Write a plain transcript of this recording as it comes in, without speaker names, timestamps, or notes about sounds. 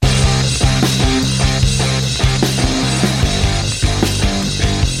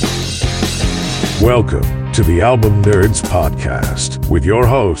Welcome to the Album Nerds Podcast with your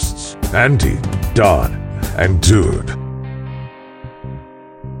hosts, Andy, Don, and Dude.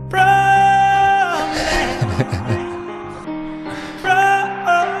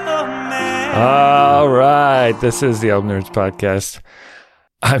 All right, this is the Album Nerds Podcast.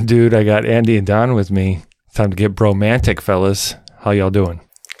 I'm Dude. I got Andy and Don with me. Time to get bromantic, fellas. How y'all doing?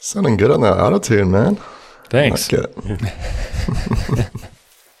 Sounding good on that auto-tune, man. Thanks. Like it.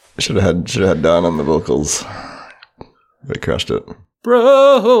 Should have had Don on the vocals. They crushed it.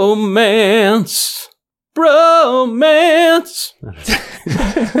 Bromance.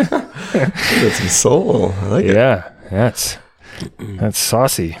 That's some soul. I like it. Yeah, that's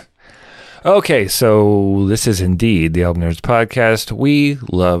saucy. Okay, so this is indeed the Album Nerds Podcast. We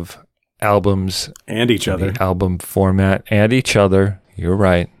love albums And each other. the album format and each other. You're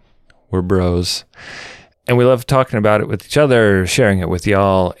right. We're bros. And we love talking about it with each other, sharing it with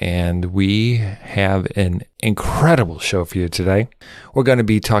y'all, and we have an incredible show for you today. We're going to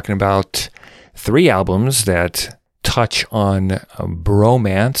be talking about 3 albums that touch on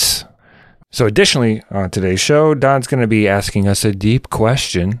bromance. So additionally, on today's show, Don's going to be asking us a deep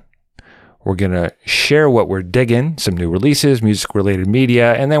question. We're going to share what we're digging, some new releases, music-related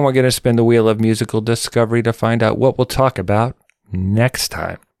media, and then we're going to spin the wheel of musical discovery to find out what we'll talk about next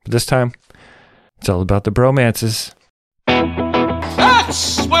time. But this time, it's all about the bromances.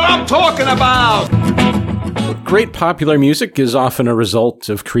 That's what I'm talking about! Great popular music is often a result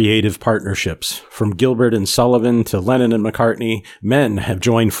of creative partnerships. From Gilbert and Sullivan to Lennon and McCartney, men have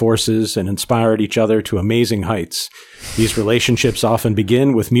joined forces and inspired each other to amazing heights. These relationships often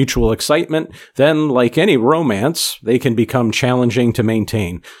begin with mutual excitement, then, like any romance, they can become challenging to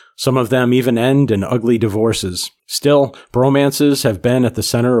maintain. Some of them even end in ugly divorces. Still, bromances have been at the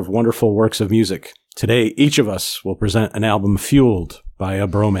center of wonderful works of music. Today, each of us will present an album fueled by a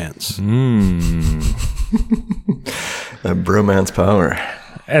bromance. That bromance power.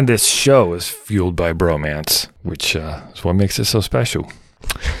 And this show is fueled by bromance, which is what makes it so special.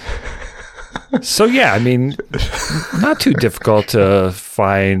 So yeah, I mean, not too difficult to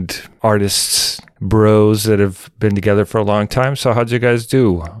find artists, bros that have been together for a long time. So how'd you guys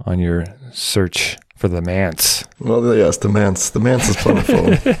do on your search for the mance? Well, yes, the mance is plentiful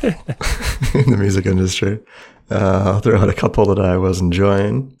in the music industry. I'll throw out a couple that I was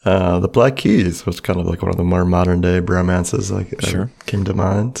enjoying. The Black Keys was kind of like one of the more modern day bromances came to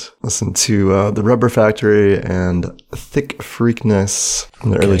mind. Listen to The Rubber Factory and Thick Freakness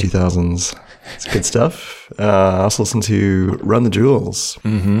in the early 2000s. It's good stuff. I also listened to Run the Jewels.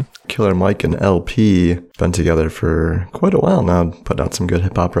 Mm-hmm. Killer Mike and LP been together for quite a while now, put out some good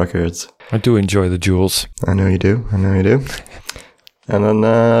hip hop records. I do enjoy the Jewels. I know you do. And then,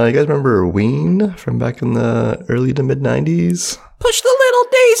 you guys remember Ween from back in the early to mid-90s? Push the little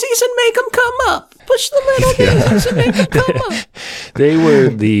daisies and make them come up. Push the little daisies and make them come up. They were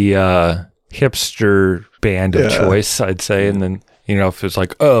the hipster band of choice, I'd say. And then, you know, if it's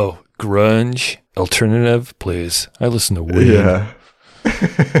like, oh, grunge, alternative, please. I listen to Ween. Yeah.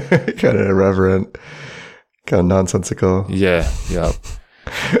 Kind of irreverent, kind of nonsensical. Yeah.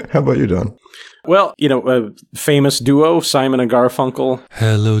 How about you, Don? Well, you know, a famous duo, Simon and Garfunkel.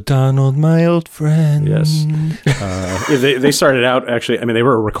 Hello, Donald, my old friend. Yes. They started out, actually, I mean, they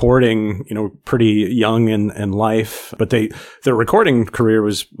were recording, you know, pretty young in life, but their recording career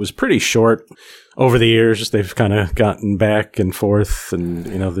was pretty short. Over the years, they've kind of gotten back and forth, and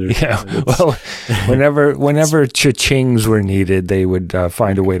you know, well, whenever cha-chings were needed, they would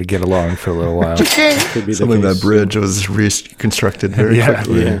find a way to get along for a little while. Could be Something that bridge was reconstructed very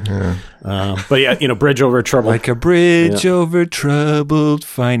quickly. Yeah. But yeah, you know, Bridge Over Troubled, like a bridge over troubled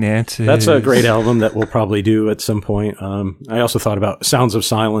finances. That's a great album that we'll probably do at some point. I also thought about Sounds of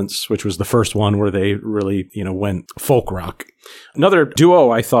Silence, which was the first one where they really, you know, went folk rock. Another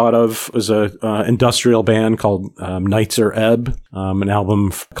duo I thought of was a industrial band called Nightser Ebb, an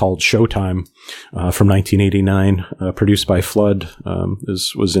album called Showtime from 1989, produced by Flood,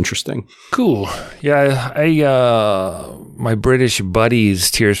 was interesting. Cool. Yeah, my British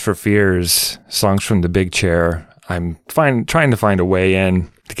buddies, Tears for Fears, Songs from the Big Chair. I'm trying to find a way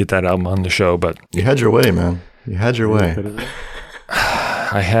in to get that album on the show, but you had your way, man. You had your way.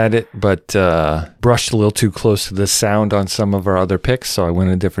 I had it, but brushed a little too close to the sound on some of our other picks, so I went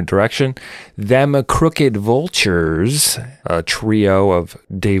in a different direction. Them Crooked Vultures, a trio of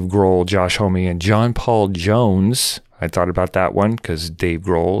Dave Grohl, Josh Homme, and John Paul Jones. I thought about that one because Dave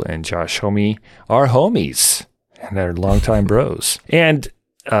Grohl and Josh Homme are homies, and they're longtime bros. And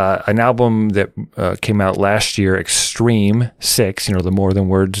an album that came out last year, Extreme 6, you know, the More Than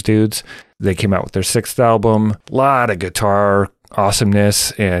Words dudes. They came out with their 6th album. A lot of guitar,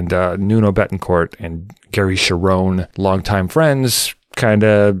 awesomeness. And Nuno Betancourt and Gary Sharon, longtime friends, kind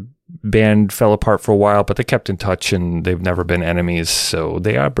of band fell apart for a while, but they kept in touch and they've never been enemies, so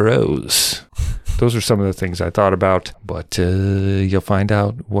they are bros. Those are some of the things I thought about, but you'll find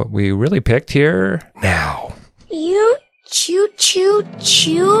out what we really picked here now. You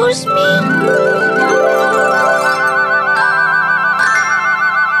choose me?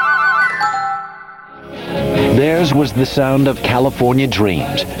 Theirs was the sound of California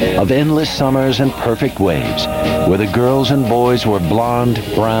dreams, of endless summers and perfect waves, where the girls and boys were blonde,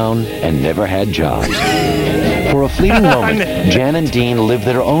 brown, and never had jobs. For a fleeting moment, Jan and Dean lived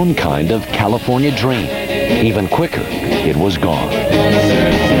their own kind of California dream. Even quicker, it was gone.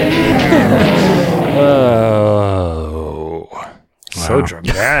 Oh, so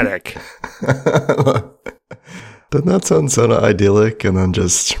dramatic. Doesn't that sound so idyllic? And then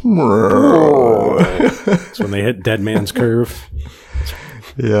just... That's when they hit Dead Man's Curve.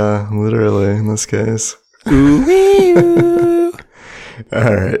 Yeah, literally in this case.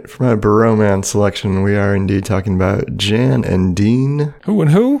 All right, for my Bromance selection, we are indeed talking about Jan and Dean. Who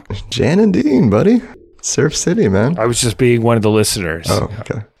and who? Jan and Dean, buddy. Surf City, man. I was just being one of the listeners. Oh,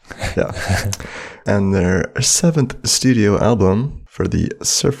 okay. Yeah. And their 7th studio album for the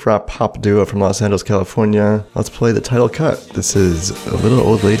surf rock pop duo from Los Angeles, California. Let's play the title cut. This is A Little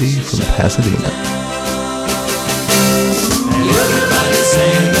Old Lady from Pasadena.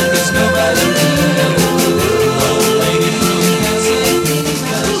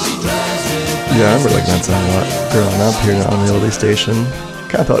 Yeah, I remember liking that song a lot growing up here on the oldie station.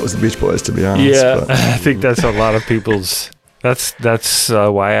 Kind of thought it was the Beach Boys, to be honest. Yeah, but. I think that's a lot of people's... That's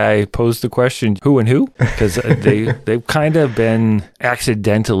why I posed the question, who and who? Because they've kind of been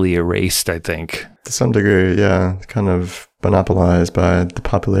accidentally erased, I think. To some degree, yeah. Kind of monopolized by the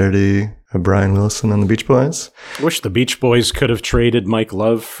popularity of Brian Wilson and the Beach Boys. I wish the Beach Boys could have traded Mike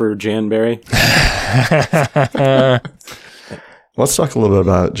Love for Jan Berry. Let's talk a little bit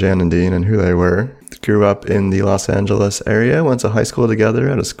about Jan and Dean and who they were. They grew up in the Los Angeles area, went to high school together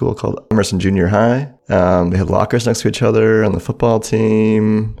at a school called Emerson Junior High. They had lockers next to each other on the football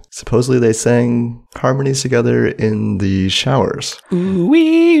team. Supposedly they sang harmonies together in the showers.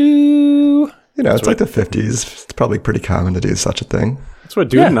 Ooh-wee-oo. You know, it's like the 50s. It's probably pretty common to do such a thing. That's what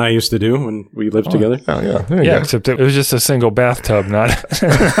Dude and I used to do when we lived together. Oh, yeah. There you Yeah, go. except it was just a single bathtub, not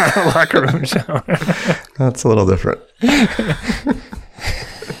a locker room shower. That's a little different.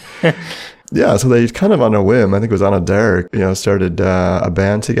 Yeah, so they kind of on a whim, I think it was on a dare, started a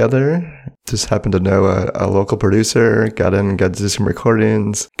band together. Just happened to know a local producer, got to do some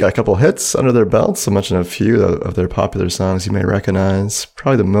recordings, got a couple hits under their belts. I'll mention a few of their popular songs you may recognize.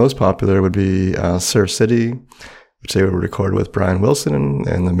 Probably the most popular would be Surf City, which they would record with Brian Wilson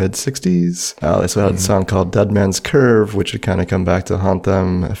in the mid-'60s. They also had a song called Dead Man's Curve, which would kind of come back to haunt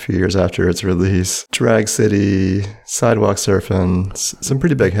them a few years after its release. Drag City, Sidewalk Surfing, some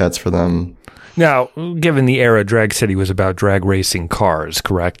pretty big hits for them. Now, given the era, Drag City was about drag racing cars,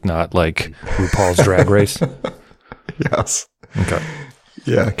 correct? Not like RuPaul's Drag Race? Yes. Okay.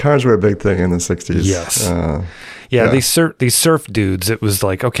 Yeah, cars were a big thing in the 60s. Yes. Yeah. These surf dudes, it was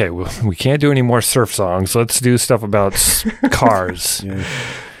like, okay, well, we can't do any more surf songs. Let's do stuff about cars. Yeah.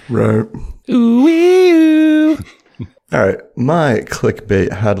 Right. Ooh-wee-oo. All right. My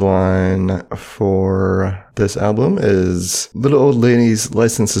clickbait headline for this album is Little Old Lady's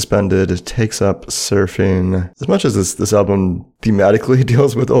License Suspended Takes Up Surfing. As much as this album thematically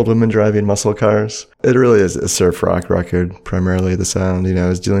deals with old women driving muscle cars, it really is a surf rock record. Primarily the sound,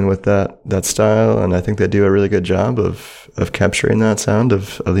 is dealing with that style. And I think they do a really good job of capturing that sound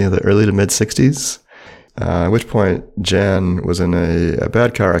of the early to mid 60s. At which point Jan was in a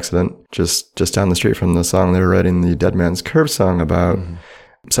bad car accident just down the street from the song they were writing the Dead Man's Curve song about.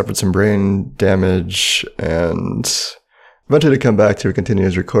 Suffered some brain damage and eventually to come back to continue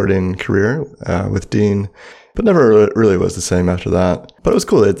his recording career with Dean, but never really was the same after that. But it was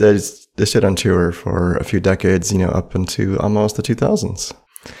cool. They stayed on tour for a few decades, up into almost the 2000s.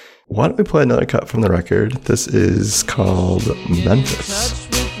 Why don't we play another cut from the record? This is called Memphis. Touch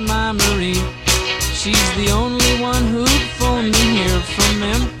with my Marie. She's the only one who'd phone me here from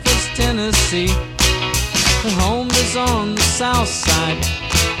Memphis, Tennessee. Her home is on the south side,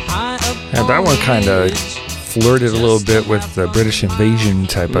 high up Yeah, that one kind of flirted a little bit with the British invasion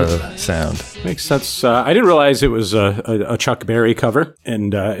type of sound. Makes sense. I didn't realize it was a Chuck Berry cover,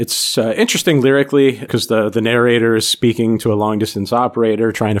 and it's interesting lyrically because the narrator is speaking to a long-distance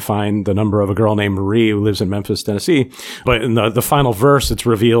operator trying to find the number of a girl named Marie who lives in Memphis, Tennessee. But in the final verse, it's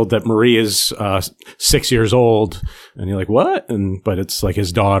revealed that Marie is 6 years old, and you're like, what? But it's like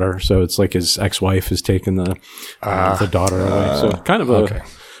his daughter, so it's like his ex-wife has taken the daughter away. So kind of a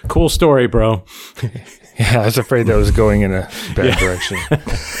cool story, bro. Yeah, I was afraid that was going in a bad direction.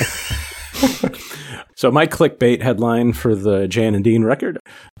 So my clickbait headline for the Jan and Dean record: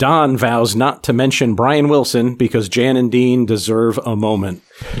 Don vows not to mention Brian Wilson because Jan and Dean deserve a moment.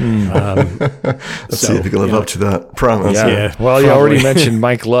 Let's see if you can live up to that promise. Yeah. Well, you already mentioned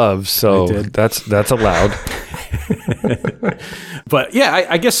Mike Love, so that's allowed. But yeah,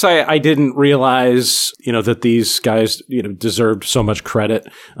 I guess I didn't realize, that these guys, deserved so much credit.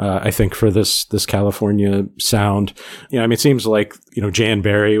 I think for this California sound, it seems like, Jan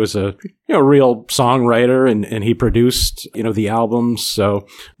Berry was a, real songwriter and he produced, the albums. So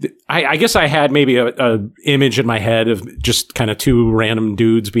I guess I had maybe a image in my head of just kind of two random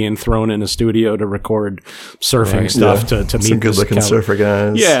dudes being thrown in a studio to record surfing stuff to meet some good looking surfer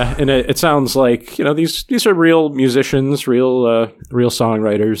guys. Yeah. And it sounds like, these are real musicians, real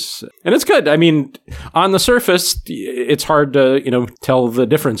songwriters, and it's good. I mean, on the surface, it's hard to, tell the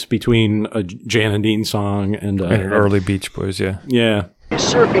difference between a Jan and Dean song and an early Beach Boys. Yeah. Yeah.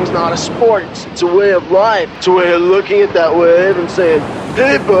 Surfing's not a sport. It's a way of life. It's a way of looking at that wave and saying,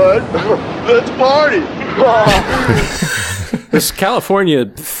 hey, bud, let's party. This California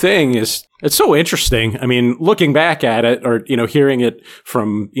thing it's so interesting. I mean, looking back at it or, hearing it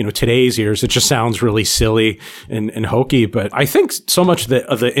from, today's ears, it just sounds really silly and hokey. But I think so much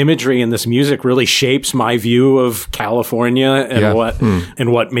of the imagery in this music really shapes my view of California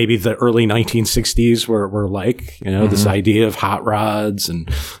and what maybe the early 1960s were like, this idea of hot rods and,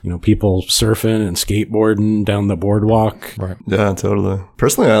 people surfing and skateboarding down the boardwalk. Right. Yeah, totally.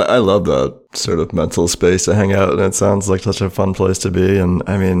 Personally, I love that sort of mental space to hang out, and it sounds like such a fun place to be. And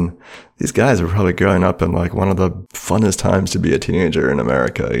I mean, these guys were probably growing up in like one of the funnest times to be a teenager in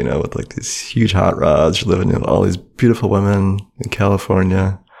America, with like these huge hot rods, living with all these beautiful women in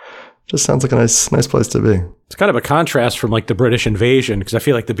California. Just sounds like a nice place to be. It's kind of a contrast from like the British invasion, because I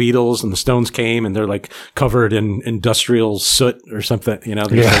feel like the Beatles and the Stones came and they're like covered in industrial soot or something. There's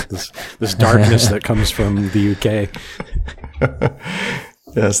like this darkness that comes from the UK.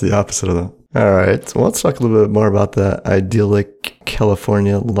 Yeah, it's the opposite of that. All right. Well, let's talk a little bit more about that idyllic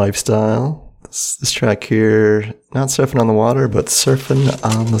California lifestyle. This track here, not surfing on the water, but surfing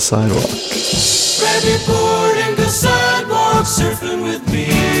on the sidewalk. Grab your board and go sidewalk surfing with me.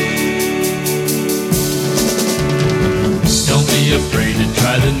 Don't be afraid to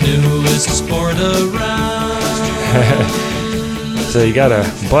try the newest sport around. So you gotta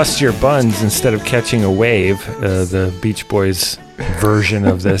bust your buns instead of catching a wave. The Beach Boys version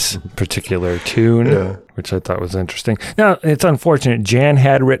of this particular tune, which I thought was interesting. Now, it's unfortunate. Jan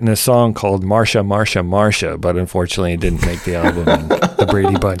had written a song called Marsha, Marsha, Marsha, but unfortunately it didn't make the album. And the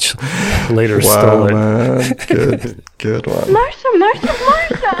Brady Bunch later stole it. Man. Good one. Marsha, Marsha,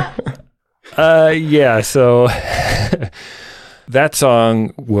 Marsha. Yeah, so that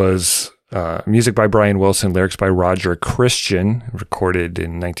song was music by Brian Wilson, lyrics by Roger Christian, recorded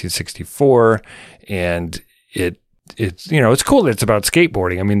in 1964, and it's cool that it's about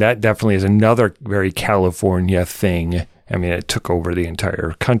skateboarding. I mean, that definitely is another very California thing. I mean, it took over the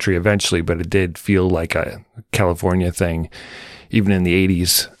entire country eventually, but it did feel like a California thing, even in the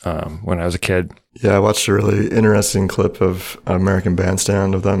 80s when I was a kid. Yeah, I watched a really interesting clip of American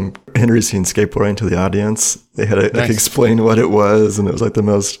Bandstand of them introducing skateboarding to the audience. They had to explain what it was, and it was like the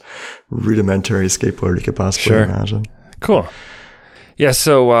most rudimentary skateboard you could possibly imagine. Cool. Yeah,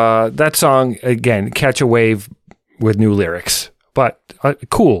 so that song, again, Catch a Wave with new lyrics, but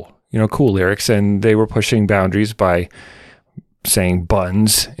cool lyrics, and they were pushing boundaries by saying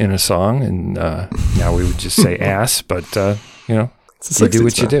buns in a song, and now we would just say ass, but you do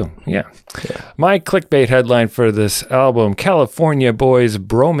what you do. Yeah. My clickbait headline for this album: California Boys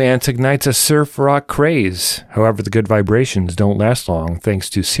Bromance ignites a surf rock craze. However, the good vibrations don't last long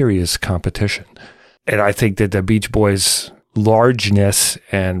thanks to serious competition. And I think that the Beach Boys' largeness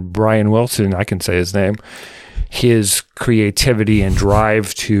and Brian Wilson, I can say his name, his creativity and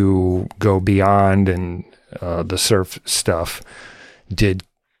drive to go beyond and the surf stuff did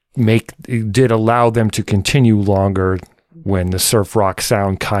allow them to continue longer when the surf rock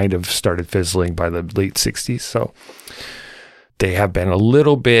sound kind of started fizzling by the late 60s. So they have been a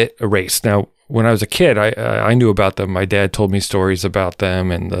little bit erased. Now, when I was a kid, I knew about them. My dad told me stories about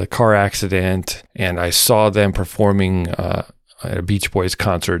them and the car accident, and I saw them performing at a Beach Boys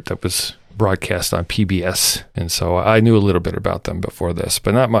concert that was broadcast on PBS. And so I knew a little bit about them before this,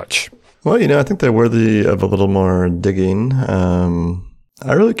 but not much. Well, I think they're worthy of a little more digging.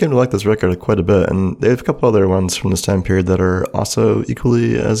 I really came to like this record quite a bit, and they have a couple other ones from this time period that are also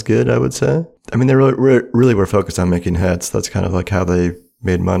equally as good, I would say. I mean, they really were focused on making hits. That's kind of like how they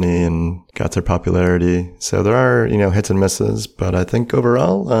made money and got their popularity. So there are, hits and misses, but I think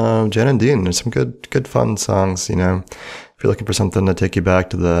overall, Jan and Dean, there's some good fun songs, If you're looking for something to take you back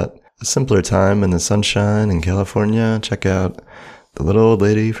to that simpler time in the sunshine in California, check out The Little Old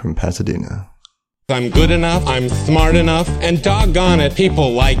Lady from Pasadena. I'm good enough, I'm smart enough, and doggone it,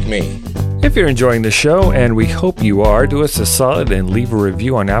 people like me. If you're enjoying the show, and we hope you are, do us a solid and leave a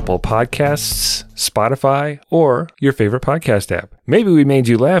review on Apple Podcasts, Spotify, or your favorite podcast app. Maybe we made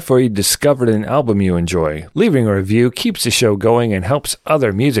you laugh or you discovered an album you enjoy. Leaving a review keeps the show going and helps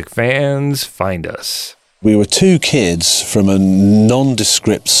other music fans find us. We were two kids from a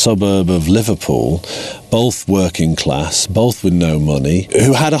nondescript suburb of Liverpool, both working class, both with no money,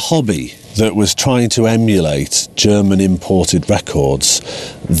 who had a hobby that was trying to emulate German imported records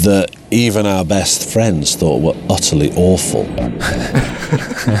that even our best friends thought were utterly awful. All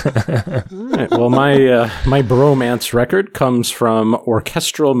right, well, my Bromance record comes from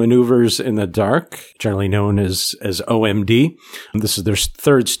Orchestral Manoeuvres in the Dark, generally known as OMD. This is their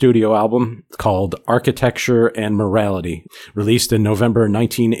third studio album called Architecture and Morality, released in November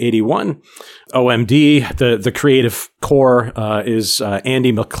 1981. OMD, the creative core is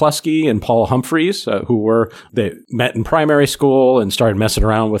Andy McCluskey and Paul Humphreys, they met in primary school and started messing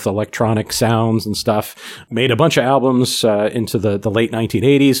around with electronic sounds and stuff. Made a bunch of albums into the late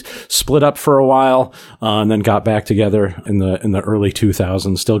 1980s, split up for a while, and then got back together in the early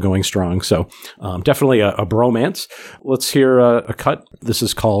 2000s, still going strong. So definitely a bromance. Let's hear a cut. This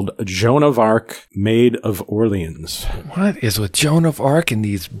is called Joan of Arc, Maid of Orleans. What is with Joan of Arc and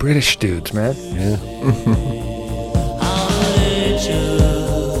these British dudes, man? Yeah.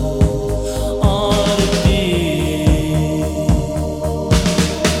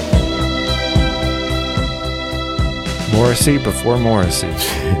 Morrissey before Morrissey.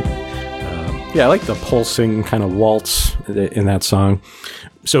 Yeah, I like the pulsing kind of waltz in that song.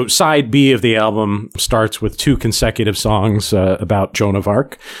 So side B of the album starts with two consecutive songs about Joan of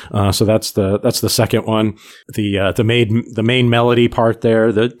Arc. So that's the second one. The main melody part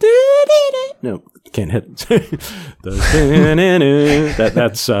there, no, can't hit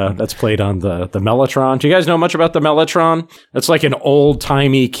that's played on the Mellotron. Do you guys know much about the Mellotron? That's like an old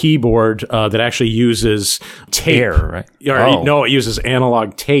timey keyboard that actually uses tape, right? No, it uses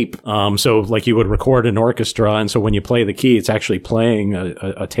analog tape. So like you would record an orchestra, and so when you play the key, it's actually playing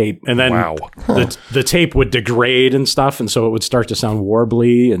a tape, and then the tape would degrade and stuff, and so it would start to sound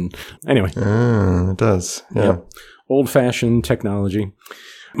warbly. And anyway, it does. Yeah. Old-fashioned technology.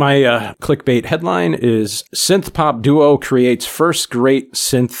 My clickbait headline is Synth Pop Duo Creates First Great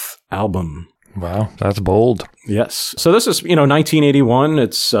Synth Album. Wow, that's bold. Yes. So this is, 1981.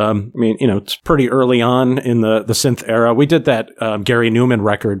 It's, it's pretty early on in the synth era. We did that Gary Newman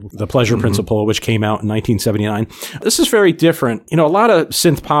record, The Pleasure Principle, which came out in 1979. This is very different. A lot of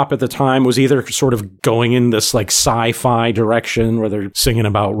synth pop at the time was either sort of going in this like sci-fi direction where they're singing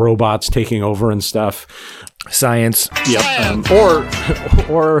about robots taking over and stuff. Science. Yep.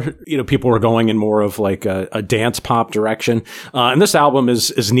 Or people were going in more of like a dance pop direction. And this album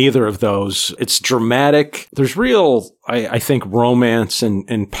is neither of those. It's dramatic. There's real, I think, romance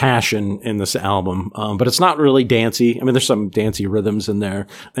and passion in this album. But it's not really dancey. I mean, there's some dancey rhythms in there.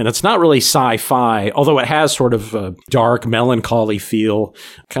 And it's not really sci-fi, although it has sort of a dark, melancholy feel,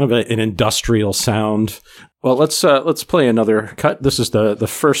 kind of an industrial sound. Well, let's play another cut. This is the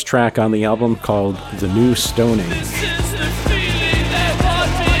first track on the album called The New Stone Age.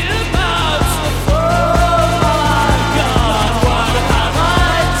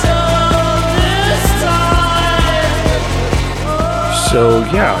 So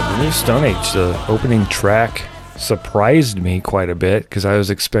yeah, The New Stone Age, the opening track, surprised me quite a bit because I was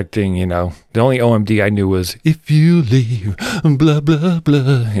expecting, the only OMD I knew was "If You Leave, blah blah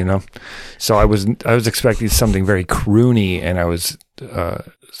blah," So I was expecting something very croony, and I was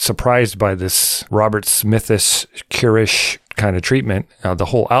surprised by this Robert Smithish, Curish kind of treatment. The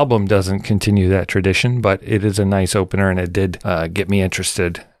whole album doesn't continue that tradition, but it is a nice opener, and it did get me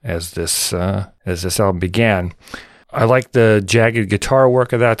interested as this album began. I like the jagged guitar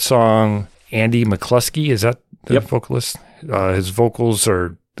work of that song. Andy McCluskey, is that the vocalist? His vocals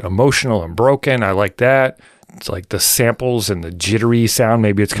are emotional and broken. I like that. it's like the samples and the jittery sound.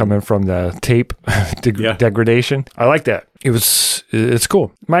 Maybe it's coming from the tape degradation. I like that. It's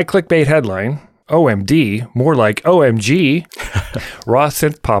cool. My clickbait headline, OMD, more like OMG. Raw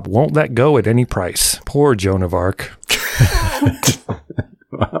synth pop won't let go at any price. Poor Joan of Arc.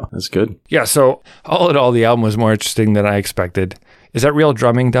 Wow, that's good. Yeah, so all in all, the album was more interesting than I expected. Is that real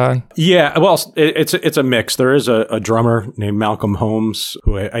drumming, Don? Yeah, well, it's a mix. There is a drummer named Malcolm Holmes,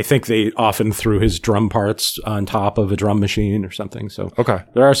 who I think they often threw his drum parts on top of a drum machine or something. So okay,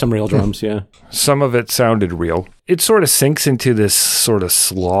 there are some real drums, yeah. Some of it sounded real. It sort of sinks into this sort of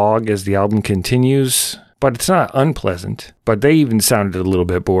slog as the album continues, but it's not unpleasant. But they even sounded a little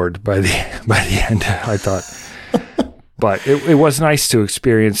bit bored by the end, I thought. But it was nice to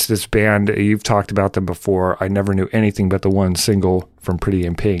experience this band. You've talked about them before. I never knew anything but the one single from Pretty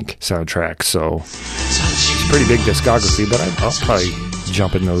in Pink soundtrack. So it's a pretty big discography, but I'll probably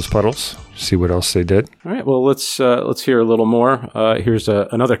jump in those puddles, see what else they did. All right, well, let's hear a little more. Here's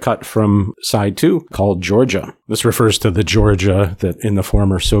another cut from side 2 called Georgia. This refers to the Georgia that in the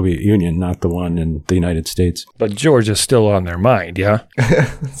former Soviet Union, not the one in the United States. But Georgia's still on their mind, yeah?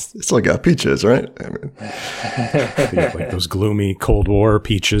 It's still got peaches, right? I mean, like those gloomy Cold War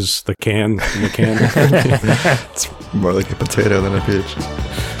peaches, the can. It's more like a potato than a peach.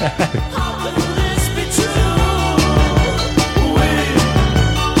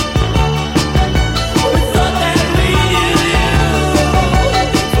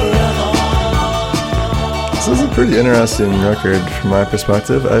 This is a pretty interesting record from my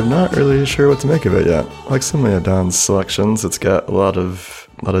perspective. I'm not really sure what to make of it yet. Like so many of Don's selections, it's got a lot of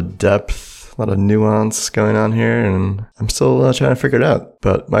depth, a lot of nuance going on here, and I'm still trying to figure it out.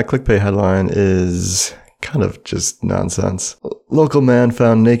 But my clickbait headline is kind of just nonsense. Local man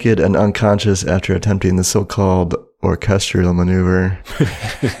found naked and unconscious after attempting the so-called orchestral maneuver.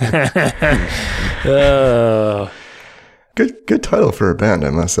 Good title for a band,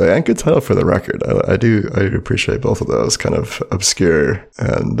 I must say, and good title for the record. I do appreciate both of those, kind of obscure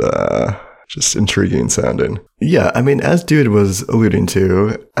and just intriguing sounding. Yeah, I mean, as Dude was alluding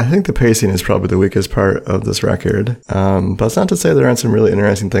to, I think the pacing is probably the weakest part of this record. But it's not to say there aren't some really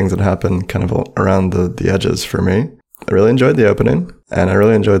interesting things that happen kind of around the edges for me. I really enjoyed the opening, and I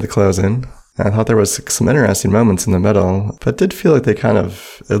really enjoyed the closing. I thought there was some interesting moments in the middle, but it did feel like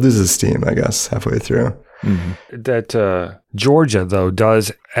it loses steam, I guess, halfway through. Mm-hmm. That Georgia, though,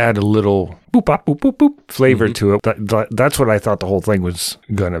 does add a little boop, bop, boop, boop, boop flavor to it. That's what I thought the whole thing was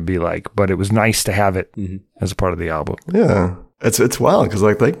going to be like, but it was nice to have it as a part of the album. Yeah. It's wild because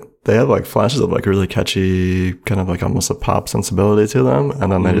like they have like flashes of like really catchy, kind of like almost a pop sensibility to them,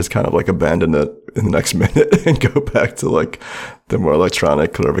 and then they just kind of like abandon it in the next minute and go back to like the more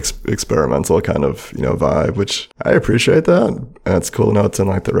electronic, sort of experimental kind of, vibe, which I appreciate that. And it's cool notes in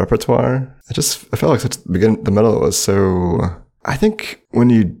like the repertoire. I felt like the middle was so, I think when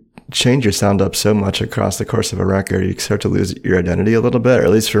you change your sound up so much across the course of a record, you start to lose your identity a little bit, or at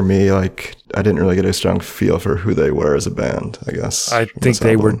least for me, like I didn't really get a strong feel for who they were as a band, I guess. I think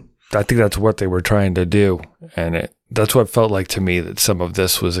that's what they were trying to do. And that's what felt like to me, that some of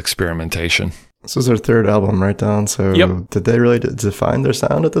this was experimentation. This was their third album, right, Don? So Did they really define their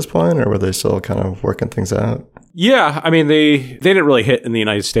sound at this point, or were they still kind of working things out? Yeah, I mean, they didn't really hit in the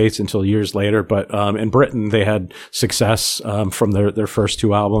United States until years later, but in Britain they had success from their first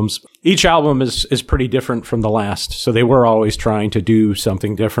 2 albums. Each album is pretty different from the last, so they were always trying to do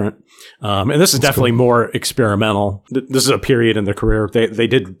something different. And this is definitely more experimental. This is a period in their career. They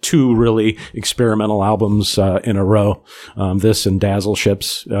did 2 really experimental albums in a row, this and Dazzle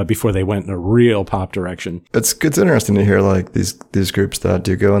Ships, before they went in a real pop direction. It's interesting to hear like these groups that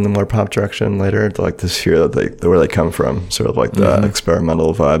do go in the more pop direction later, to like this hear that where they come from, sort of like the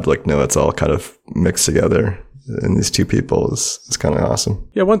experimental vibe. Like, no, it's all kind of mixed together. And these 2 people is kind of awesome.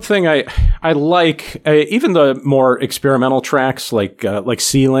 Yeah, one thing I like, even the more experimental tracks like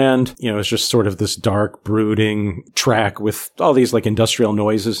Sealand, it's just sort of this dark, brooding track with all these like industrial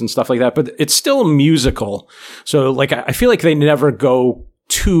noises and stuff like that, but it's still musical. So like, I feel like they never go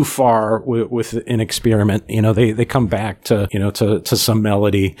too far with an experiment. They come back to some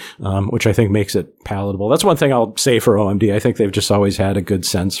melody, which I think makes it palatable. That's one thing I'll say for OMD. I think they've just always had a good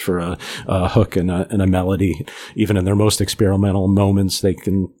sense for a hook and a melody. Even in their most experimental moments, they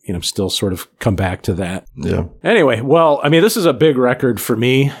can, still sort of come back to that. Yeah. Anyway, well, I mean, this is a big record for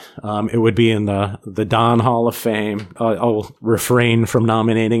me. It would be in the Don Hall of Fame. I'll refrain from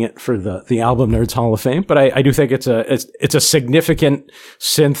nominating it for the Album Nerds Hall of Fame, but I do think it's a significant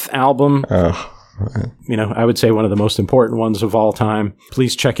synth album. I would say one of the most important ones of all time.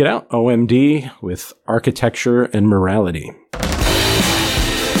 Please check it out. OMD with Architecture and Morality.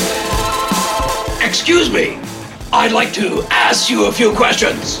 Excuse me. I'd like to ask you a few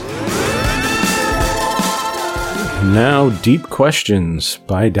questions. Now, Deep Questions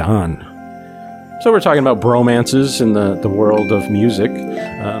by Don. So we're talking about bromances in the world of music.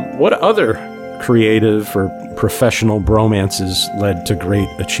 What other creative or professional bromances led to great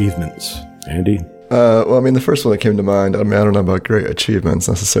achievements? Andy? Well, I mean, the first one that came to mind, I don't know about great achievements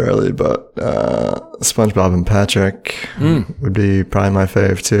necessarily, but SpongeBob and Patrick would be probably my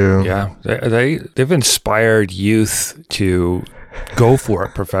fave too. Yeah, they've inspired youth to go for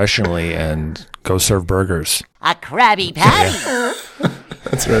it professionally and go serve burgers. A Krabby Patty.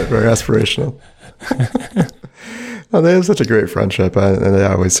 That's right, very aspirational. Well, they have such a great friendship, and they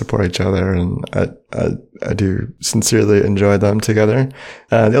always support each other, and I do sincerely enjoy them together.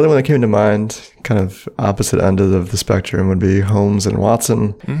 The other one that came to mind, kind of opposite end of the spectrum, would be Holmes and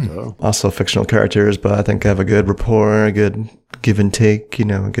Watson. Also fictional characters, but I think they have a good rapport, a good give and take,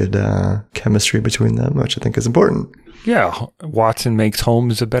 a good chemistry between them, which I think is important. Yeah, Watson makes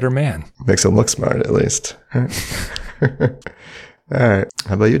Holmes a better man. Makes him look smart, at least. All right.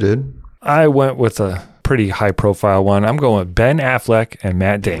 How about you, dude? I went with a pretty high-profile one. I'm going with Ben Affleck and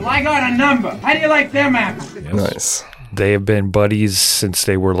Matt Damon. Well, I got a number. How do you like them apples? Yes. Nice. They have been buddies since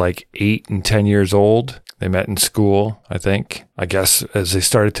they were like 8 and 10 years old. They met in school, I think. I guess as they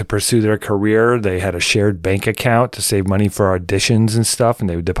started to pursue their career, they had a shared bank account to save money for auditions and stuff, and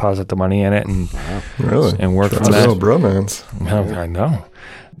they would deposit the money in it and really and work That's on that. That's a real bromance. I know.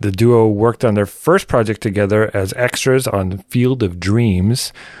 The duo worked on their first project together as extras on Field of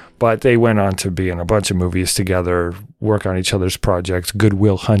Dreams, but they went on to be in a bunch of movies together, work on each other's projects. Good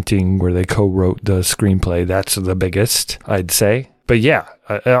Will Hunting, where they co-wrote the screenplay. That's the biggest, I'd say. But yeah,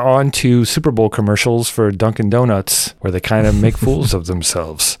 on to Super Bowl commercials for Dunkin' Donuts, where they kind of make fools of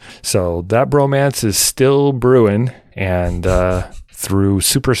themselves. So that bromance is still brewing, and through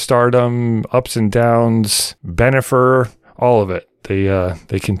superstardom, ups and downs, Bennifer, all of it,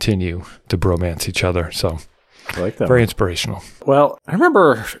 they continue to bromance each other. So I like that. Very inspirational. Well, I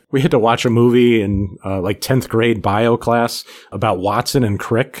remember we had to watch a movie in 10th grade bio class about Watson and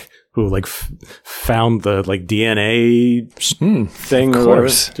Crick, who found the DNA thing. Of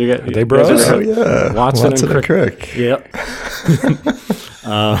course. Are they bros? Oh yeah, Watson and Crick. Yep.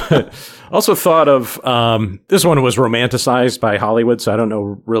 Also thought of, this one was romanticized by Hollywood, so I don't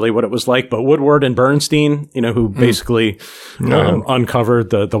know really what it was like, but Woodward and Bernstein, who basically uncovered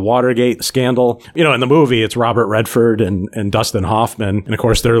the Watergate scandal. In the movie, it's Robert Redford and Dustin Hoffman, and of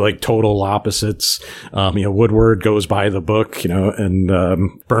course, they're like total opposites. Woodward goes by the book, and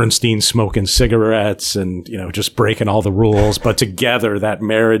Bernstein smoking cigarettes and, just breaking all the rules, but together that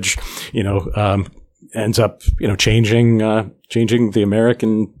marriage, ends up, changing the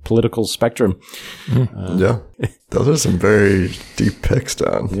American political spectrum. Yeah. Those are some very deep picks,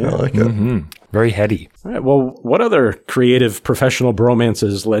 Don. Yeah. I like it. Very heady. All right. Well, what other creative professional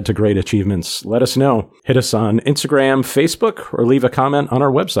bromances led to great achievements? Let us know. Hit us on Instagram, Facebook, or leave a comment on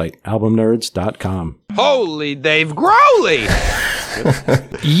our website, albumnerds.com. Holy Dave Grohley!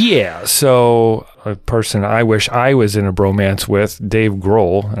 Yeah, so a person I wish I was in a bromance with, Dave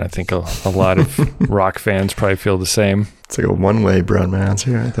Grohl, and I think a lot of rock fans probably feel the same. It's like a one-way bromance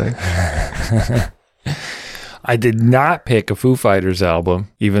here, I think. I did not pick a Foo Fighters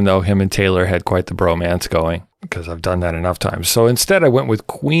album, even though him and Taylor had quite the bromance going, because I've done that enough times. So instead, I went with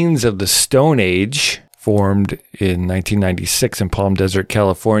Queens of the Stone Age, formed in 1996 in Palm Desert,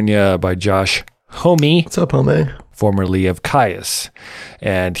 California by Josh Homme. What's up, Homme? Formerly of Caius.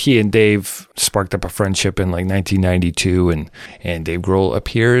 And he and Dave sparked up a friendship in 1992, and Dave Grohl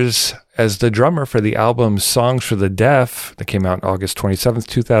appears as the drummer for the album Songs for the Deaf that came out August 27th,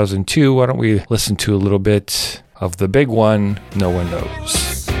 2002. Why don't we listen to a little bit of the big one, No One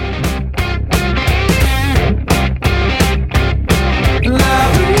Knows.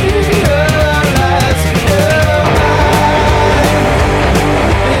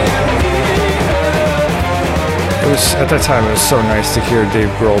 At that time, it was so nice to hear Dave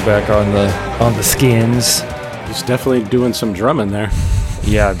Grohl back on the Skins. He's definitely doing some drumming there.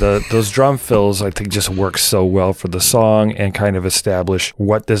 Yeah, those drum fills, I think, just work so well for the song and kind of establish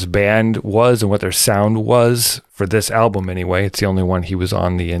what this band was and what their sound was for this album anyway. It's the only one he was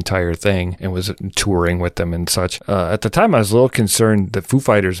on the entire thing and was touring with them and such. At the time, I was a little concerned that Foo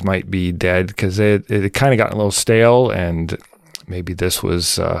Fighters might be dead because it kind of gotten a little stale, and maybe this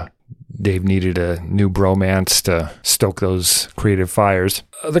was... Dave needed a new bromance to stoke those creative fires.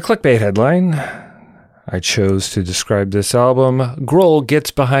 The clickbait headline I chose to describe this album: Grohl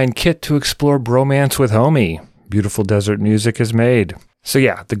gets behind Kit to explore bromance with Homie. Beautiful desert music is made. So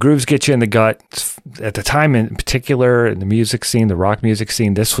yeah, the grooves get you in the gut. At the time in particular, in the music scene, the rock music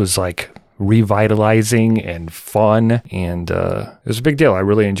scene, this was like revitalizing and fun, and it was a big deal. I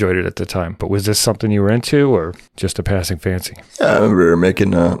really enjoyed it at the time. But was this something you were into, or just a passing fancy? Yeah, I remember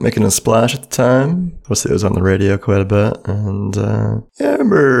making a splash at the time. Mostly it was on the radio quite a bit, and I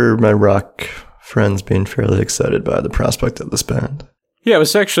remember my rock friends being fairly excited by the prospect of this band. Yeah, it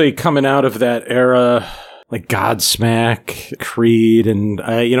was actually coming out of that era, like Godsmack, Creed, and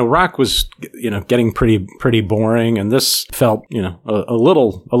rock was getting pretty boring, and this felt a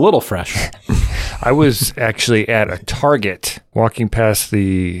little fresh. I was actually at a Target walking past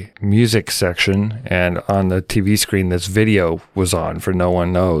the music section, and on the TV screen this video was on for No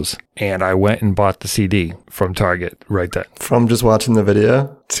One Knows, and I went and bought the CD from Target right then. From just watching the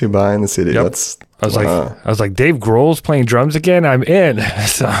video to buying the CD. Yep. I was like, Dave Grohl's playing drums again? I'm in.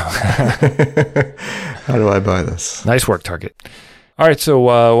 So how do I buy this? Nice work, Target. All right, so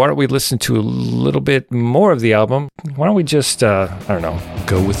why don't we listen to a little bit more of the album? Why don't we just, go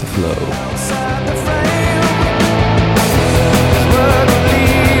with the flow?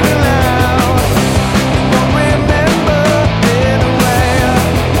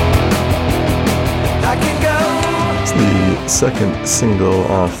 It's the second single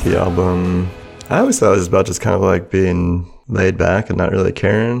off the album. I always thought it was about just kind of like being laid back and not really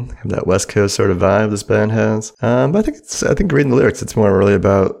caring. That West Coast sort of vibe this band has. But I think reading the lyrics, it's more really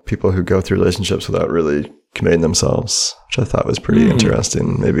about people who go through relationships without really committing themselves, which I thought was pretty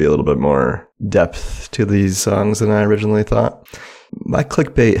interesting. Maybe a little bit more depth to these songs than I originally thought. My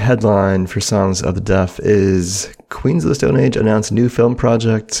clickbait headline for Songs of the Deaf is Queens of the Stone Age announce new film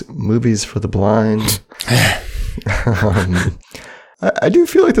project, Movies for the Blind. I do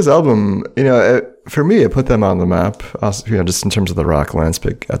feel like this album, for me, it put them on the map, also, just in terms of the rock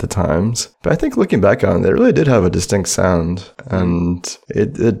landscape at the times. But I think looking back on it, they really did have a distinct sound. And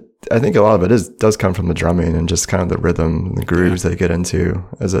I think a lot of it does come from the drumming and just kind of the rhythm and the grooves they get into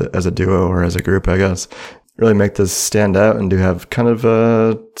as a duo or as a group, I guess. Really make this stand out and do have kind of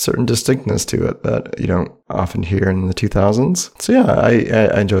a certain distinctness to it that you don't often hear in the 2000s. So yeah,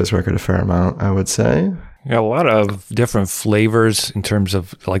 I enjoy this record a fair amount, I would say. Yeah, a lot of different flavors in terms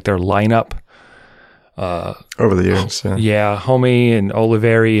of like their lineup. Over the years, yeah. Yeah, Homme and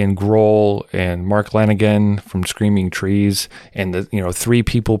Oliveri and Grohl and Mark Lanigan from Screaming Trees, and the three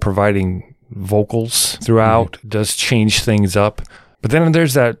people providing vocals throughout does change things up. But then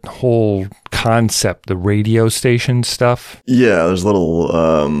there's that whole concept, the radio station stuff. Yeah, there's little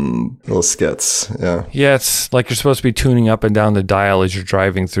skits. Yeah. Yeah, it's like you're supposed to be tuning up and down the dial as you're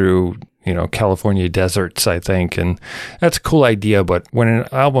driving through, California deserts, I think. And that's a cool idea. But when an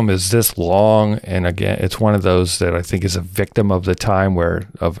album is this long, and again, it's one of those that I think is a victim of the time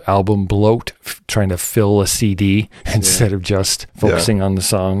of album bloat, trying to fill a CD instead of just focusing on the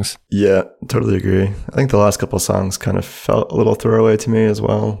songs. Yeah, totally agree. I think the last couple of songs kind of felt a little throwaway to me as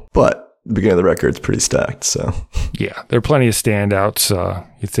well. But the beginning of the record's pretty stacked, so. Yeah, there are plenty of standouts.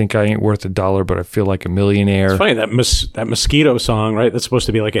 You think I ain't worth $1, but I feel like a millionaire. It's funny, that Mosquito song, right? That's supposed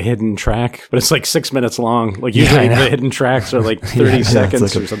to be like a hidden track, but it's like 6 minutes long. Like usually the hidden tracks are like 30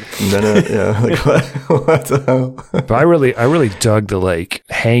 seconds or something. Minute, yeah. Like what the hell? But I really dug the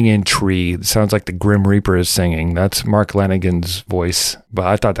hanging tree. It sounds like the Grim Reaper is singing. That's Mark Lanigan's voice. But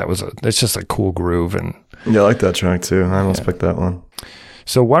I thought it's just a cool groove. And yeah, I like that track too. I almost picked that one.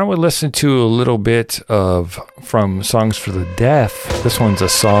 So why don't we listen to a little bit from Songs for the Deaf. This one's a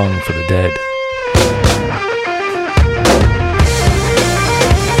song for the dead.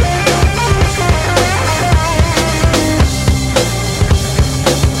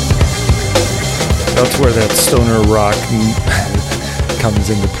 That's where that stoner rock comes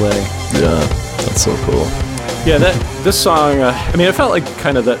into play. Yeah, that's so cool. Yeah, this song, it felt like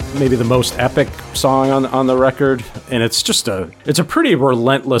kind of maybe the most epic song on the record, and it's a pretty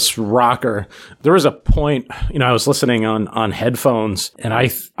relentless rocker. There was a point, I was listening on headphones, and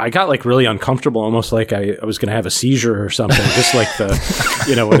I got like really uncomfortable, almost like I was going to have a seizure or something, just like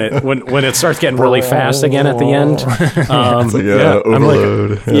when it starts getting really fast again at the end. It's like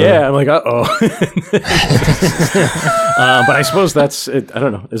overload. I'm like, uh-oh. But I suppose that's it. I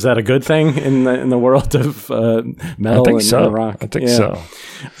don't know. Is that a good thing in the world of metal and rock? I think so.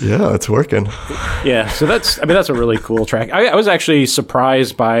 Yeah, it's working. Yeah, so that's a really cool track. I was actually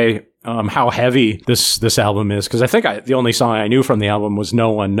surprised by how heavy this album is, because I think the only song I knew from the album was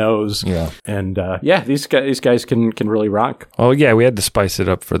No One Knows. Yeah. And these guys can really rock. Oh yeah, we had to spice it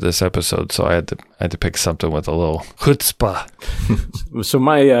up for this episode, so I had to pick something with a little chutzpah. So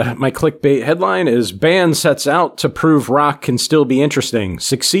my clickbait headline is Band Sets Out to Prove Rock Can Still Be Interesting,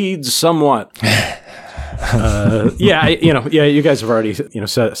 Succeeds Somewhat. You guys have already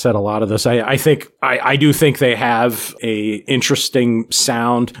said a lot of this. I do think they have a interesting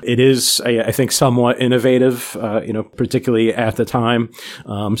sound. It is, I think, somewhat innovative, particularly at the time.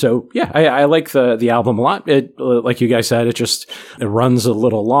 I like the album a lot. It, like you guys said, it runs a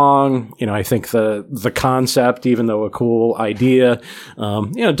little long. I think the concept, even though a cool idea,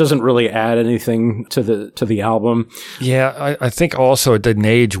 doesn't really add anything to the album. Yeah, I think also it didn't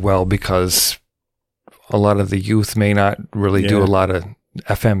age well because a lot of the youth may not really do a lot of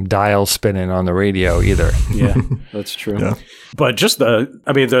FM dial spinning on the radio either. Yeah, that's true. Yeah. But just the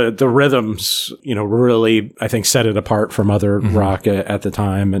rhythms, really, I think, set it apart from other rock at the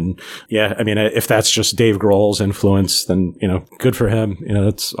time. And if that's just Dave Grohl's influence, then, good for him.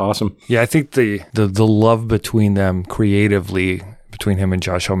 That's awesome. Yeah, I think the love between them creatively, between him and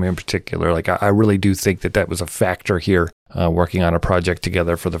Josh Homme in particular, like I really do think that was a factor here. Working on a project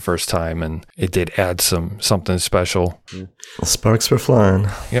together for the first time, and it did add something special. Yeah. Sparks were flying.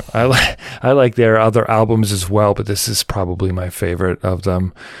 Yep, I like their other albums as well, but this is probably my favorite of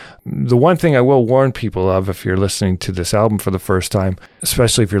them. The one thing I will warn people of, if you're listening to this album for the first time,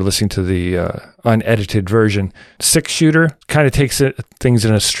 especially if you're listening to the unedited version, 6-shooter kind of takes things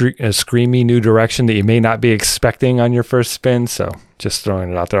in a screamy new direction that you may not be expecting on your first spin. So just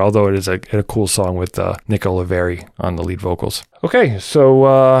throwing it out there, although it is a cool song with Nick Oliveri on the lead vocals. Okay,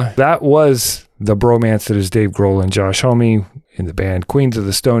 so that was the bromance that is Dave Grohl and Josh Homme in the band Queens of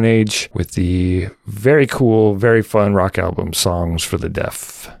the Stone Age with the very cool, very fun rock album Songs for the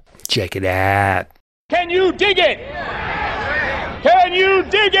Deaf. Check it out. Can you dig it? Can you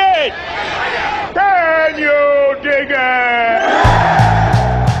dig it? Can you dig it?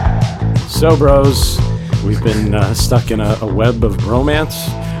 So, bros, we've been stuck in a web of bromance.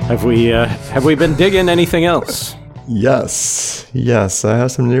 Have we been digging anything else? Yes, I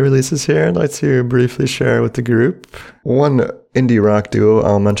have some new releases here I'd like to briefly share with the group. One indie rock duo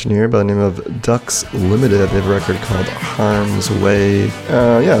I'll mention here by the name of Ducks Limited. They have a record called Harm's Way.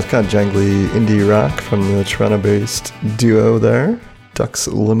 It's kind of jangly indie rock from the Toronto-based duo there, Ducks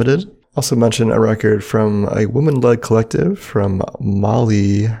Limited. Also mention a record from a woman-led collective from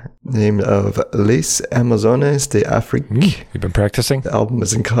Mali named of Les Amazones de Afrique. You've been practicing? The album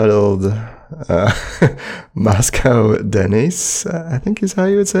is entitled Moscow Dance, I think is how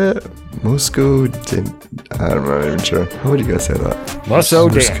you would say it. I'm not even sure. How would you guys say that? Moscow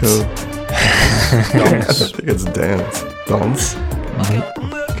Dance. I think it's dance. Dance? Okay.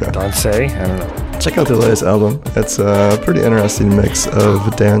 Dance? I don't know. Check out their latest album. It's a pretty interesting mix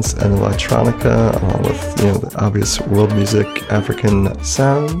of dance and electronica, along with the obvious world music, African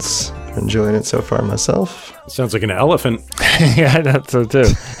sounds. I'm enjoying it so far myself. Sounds like an elephant. Yeah, that's so too.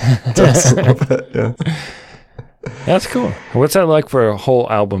 Does a little bit, yeah. That's cool. What's that like for a whole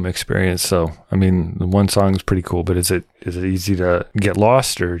album experience? So, I mean, the one song is pretty cool, but is it easy to get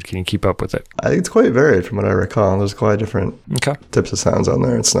lost, or can you keep up with it? I think it's quite varied from what I recall. There's quite different types of sounds on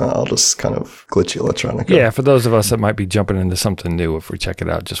there. It's not all just kind of glitchy electronica. Yeah, for those of us that might be jumping into something new, if we check it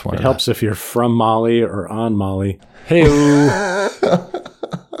out, just want to. It helps if you're from Mali or on Mali. Hey-o.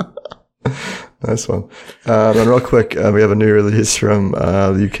 Nice one. And real quick, we have a new release from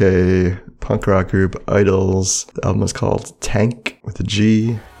the UK punk rock group Idols. The album is called Tank with a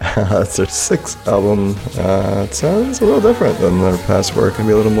G. It's their 6th album. It sounds a little different than their past work.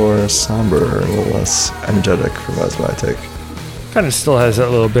 Maybe a little more somber and a little less energetic, from that's my take. Kind of still has that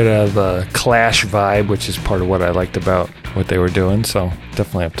little bit of a Clash vibe, which is part of what I liked about what they were doing. So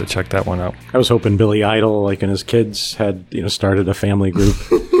definitely have to check that one out. I was hoping Billy Idol, like, and his kids had started a family group.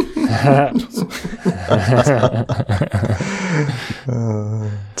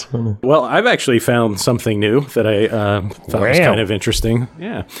 It's funny. Well, I've actually found something new that I thought was kind of interesting.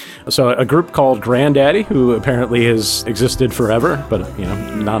 Yeah. So a group called Granddaddy, who apparently has existed forever, but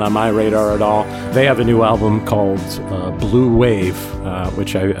not on my radar at all. They have a new album called Blue Wave,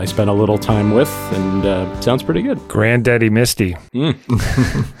 which I spent a little time with, and sounds pretty good. Granddaddy Misty. How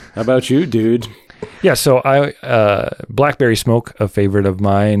about you, dude? Yeah, so Blackberry Smoke, a favorite of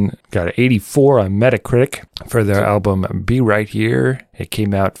mine, got an 84 on Metacritic for their album Be Right Here. It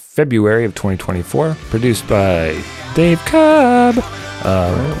came out February of 2024, produced by Dave Cobb.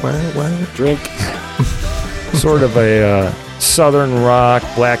 Drink. Sort of a southern rock,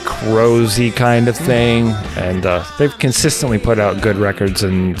 Black Crowes-y kind of thing. And they've consistently put out good records,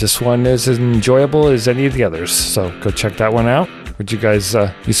 and this one is as enjoyable as any of the others. So go check that one out. Would you guys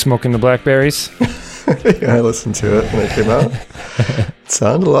be smoking the Blackberries? Yeah, I listened to it when it came out. It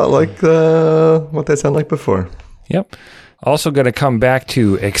sounded a lot like what they sound like before. Yep. Also going to come back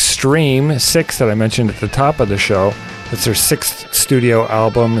to Extreme 6 that I mentioned at the top of the show. It's their 6th studio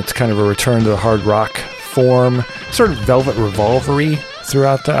album. It's kind of a return to the hard rock form, sort of Velvet Revolver-y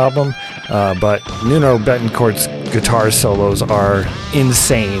throughout the album. But Nuno Betancourt's guitar solos are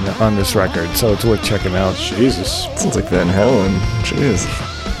insane on this record, so it's worth checking out. Jesus. Sounds like Van Halen. Jeez.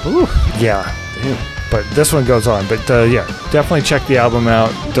 Ooh. Yeah. Damn. But this one goes on. But yeah, definitely check the album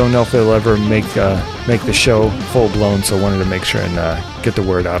out. Don't know if they'll ever make the show full blown, so wanted to make sure and get the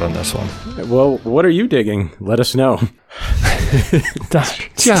word out on this one. Well, what are you digging? Let us know.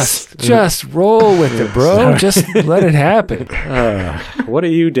 just roll with it, bro. Just let it happen. What are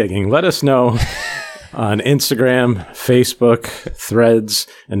you digging? Let us know on Instagram, Facebook, Threads,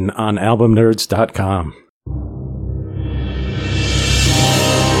 and on albumnerds.com.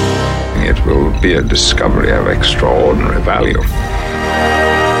 It will be a discovery of extraordinary value.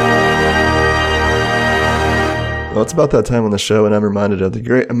 Well, it's about that time on the show, and I'm reminded of the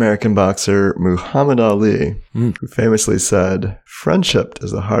great American boxer Muhammad Ali, who famously said, "Friendship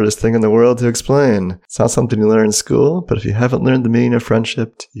is the hardest thing in the world to explain. It's not something you learn in school, but if you haven't learned the meaning of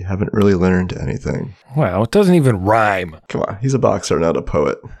friendship, you haven't really learned anything." Wow, it doesn't even rhyme. Come on, he's a boxer, not a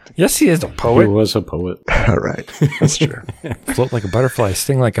poet. Yes, he is a poet. He was a poet. All right, that's true. Float like a butterfly,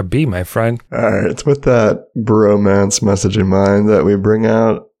 sting like a bee, my friend. All right, it's with that bromance message in mind that we bring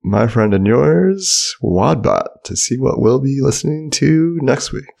out my friend and yours, Wadbot, to see what we'll be listening to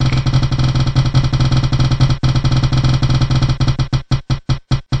next week.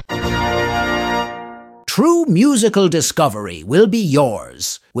 True musical discovery will be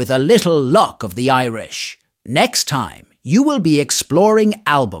yours, with a little luck of the Irish. Next time, you will be exploring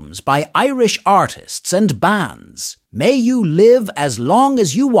albums by Irish artists and bands. May you live as long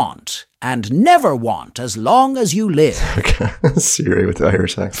as you want, and never want as long as you live. Okay, Siri with the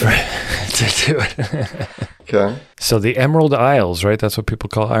Irish accent. To do it. Okay. So the Emerald Isles, right? That's what people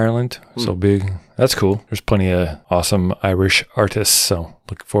call Ireland. So big. That's cool. There's plenty of awesome Irish artists. So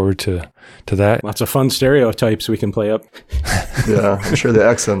looking forward to that. Lots of fun stereotypes we can play up. Yeah, I'm sure the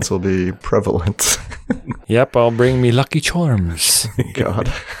accents will be prevalent. Yep, I'll bring me Lucky Charms.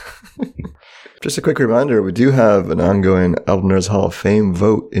 God. Just a quick reminder, we do have an ongoing Album Nerds Hall of Fame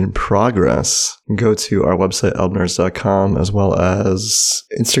vote in progress. Go to our website, albumnerds.com, as well as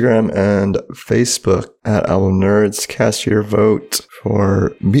Instagram and Facebook at Album Nerds. Cast your vote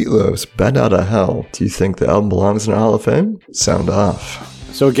for Meatloaf's Bat Out of Hell. Do you think the album belongs in our Hall of Fame? Sound off.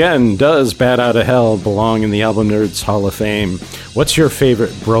 So again, does Bat Out of Hell belong in the Album Nerds Hall of Fame? What's your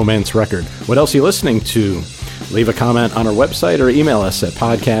favorite bromance record? What else are you listening to? Leave a comment on our website or email us at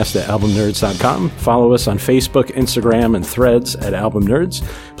podcast@albumnerds.com. Follow us on Facebook, Instagram, and Threads at Album Nerds.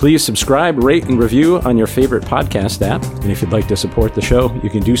 Please subscribe, rate, and review on your favorite podcast app. And if you'd like to support the show, you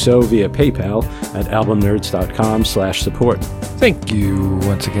can do so via PayPal at albumnerds.com/support. Thank you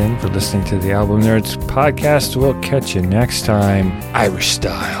once again for listening to the Album Nerds podcast. We'll catch you next time, Irish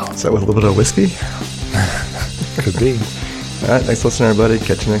style. Is that with a little bit of whiskey? Could be. All right, thanks for listening, everybody.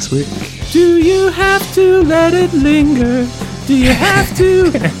 Catch you next week. Do you have to let it linger? Do you have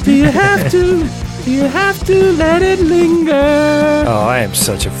to? Do you have to? Do you have to let it linger? Oh, I am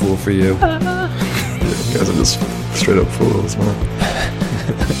such a fool for you. You guys are just straight up fools, man.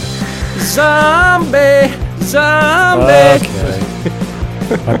 Zombie, zombie. Okay.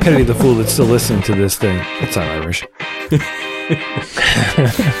 I pity the fool that's still listening to this thing. It's not Irish.